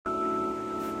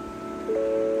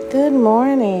Good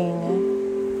morning.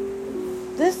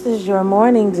 This is your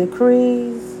morning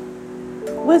decrees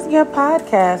with your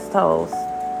podcast host,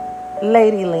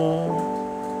 Lady Lean.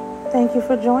 Thank you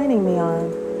for joining me on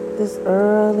this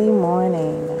early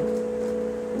morning.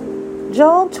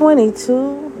 Job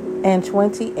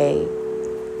 22:28.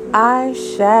 I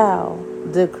shall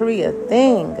decree a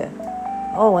thing.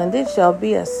 And it shall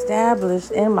be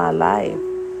established in my life.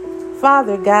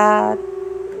 Father God,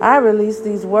 I release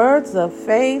these words of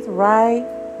faith right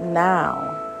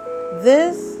now.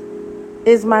 This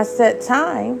is my set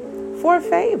time for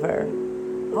favor.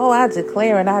 I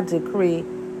declare and I decree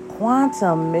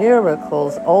quantum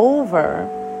miracles over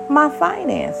my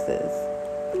finances,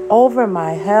 over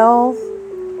my health,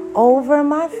 over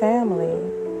my family,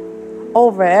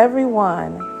 over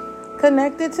everyone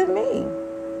connected to me.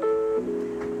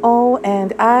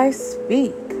 And I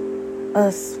speak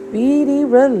a speedy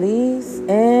release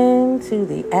into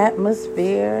the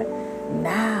atmosphere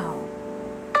now.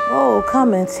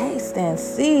 Come and taste and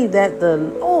see that the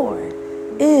Lord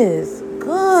is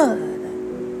good.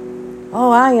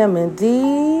 I am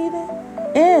indeed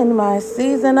in my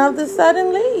season of the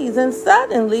suddenlies, and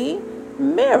suddenly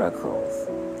miracles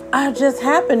are just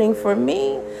happening for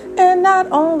me. And not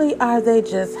only are they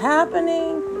just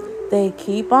happening, they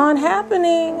keep on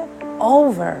happening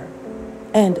over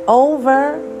and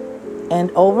over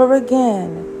and over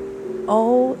again.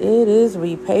 It is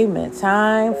repayment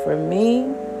time for me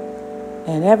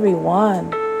and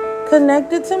everyone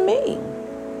connected to me.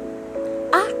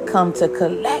 I come to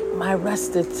collect my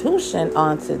restitution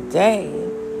on today.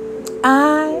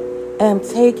 I am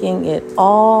taking it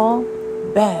all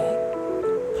back,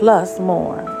 plus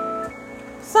more.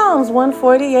 Psalms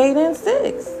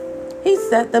 148:6. He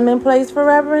set them in place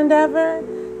forever and ever.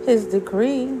 His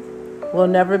decree will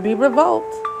never be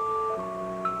revoked.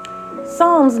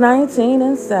 Psalms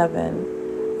 19:7.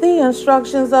 The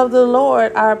instructions of the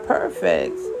Lord are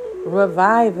perfect,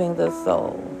 reviving the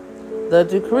soul. The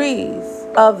decrees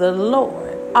of the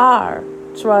Lord are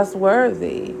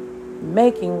trustworthy,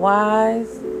 making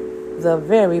wise the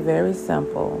very, very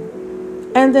simple.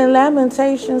 And then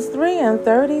Lamentations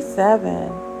 3:37.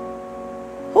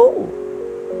 Who?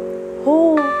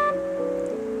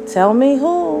 Tell me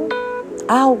who.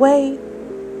 I'll wait.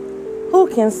 Who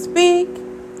can speak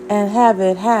and have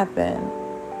it happen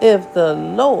if the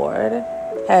Lord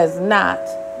has not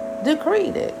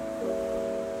decreed it?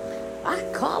 I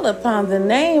call upon the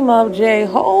name of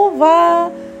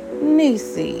Jehovah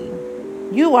Nisi.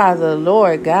 You are the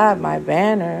Lord God, my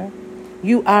banner.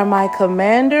 You are my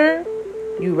commander.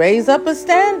 You raise up a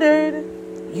standard.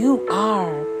 You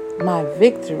are my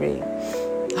victory.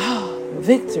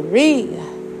 Victory.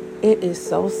 It is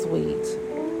so sweet.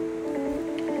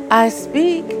 I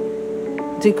speak,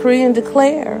 decree, and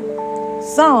declare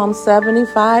Psalm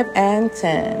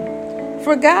 75:10.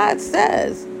 For God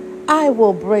says, I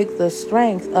will break the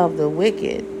strength of the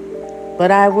wicked, but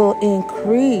I will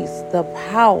increase the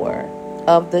power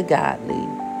of the godly.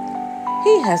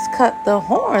 He has cut the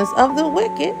horns of the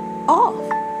wicked off,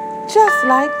 just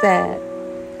like that.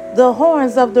 The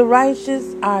horns of the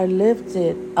righteous are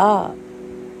lifted up.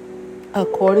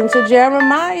 According to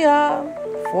Jeremiah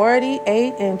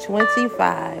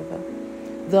 48:25,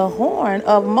 the horn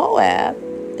of Moab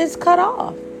is cut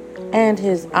off, and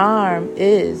his arm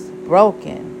is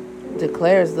broken,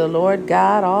 declares the Lord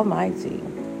God Almighty.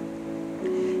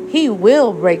 He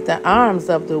will break the arms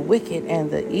of the wicked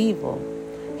and the evil.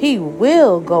 He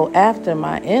will go after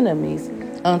my enemies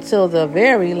until the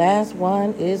very last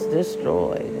one is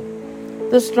destroyed.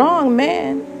 The strong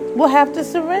man will have to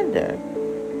surrender.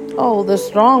 The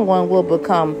strong one will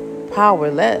become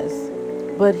powerless,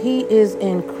 but he is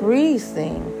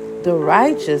increasing the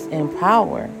righteous in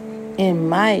power, in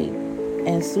might,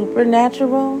 and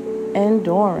supernatural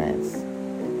endurance.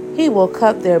 He will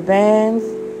cut their bands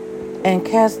and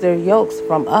cast their yokes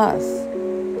from us.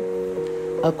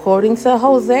 According to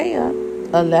Hosea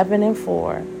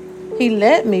 11:4, he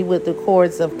led me with the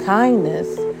cords of kindness,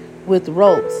 with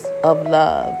ropes of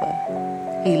love.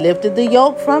 He lifted the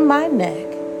yoke from my neck.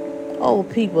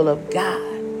 People of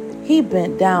God, he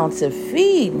bent down to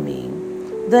feed me.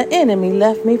 The enemy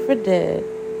left me for dead.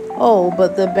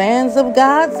 But the bands of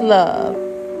God's love,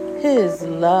 his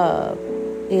love,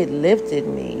 it lifted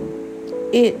me.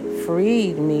 It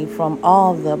freed me from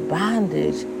all the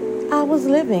bondage I was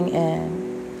living in.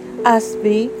 I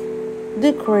speak,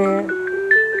 decree,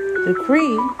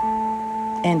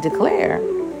 and declare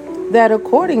that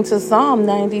according to Psalm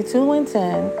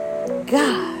 92:10,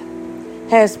 God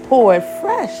has poured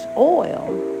fresh oil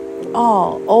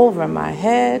all over my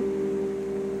head.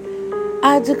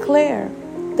 I declare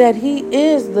that he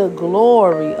is the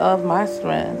glory of my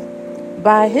strength.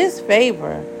 By his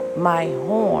favor, my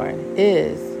horn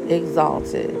is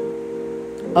exalted.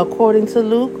 According to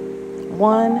Luke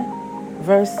 1,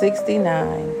 verse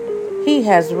 69, he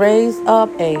has raised up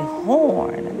a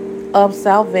horn of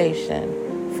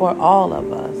salvation for all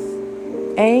of us.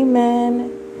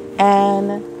 Amen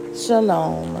and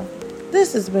shalom.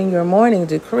 This has been your Morning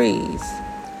Decrees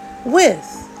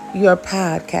with your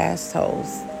podcast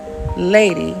host,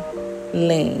 Lady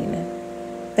Lean.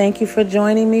 Thank you for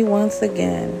joining me once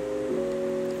again.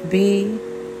 Be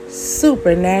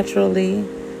supernaturally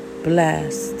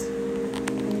blessed.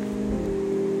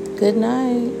 Good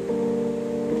night.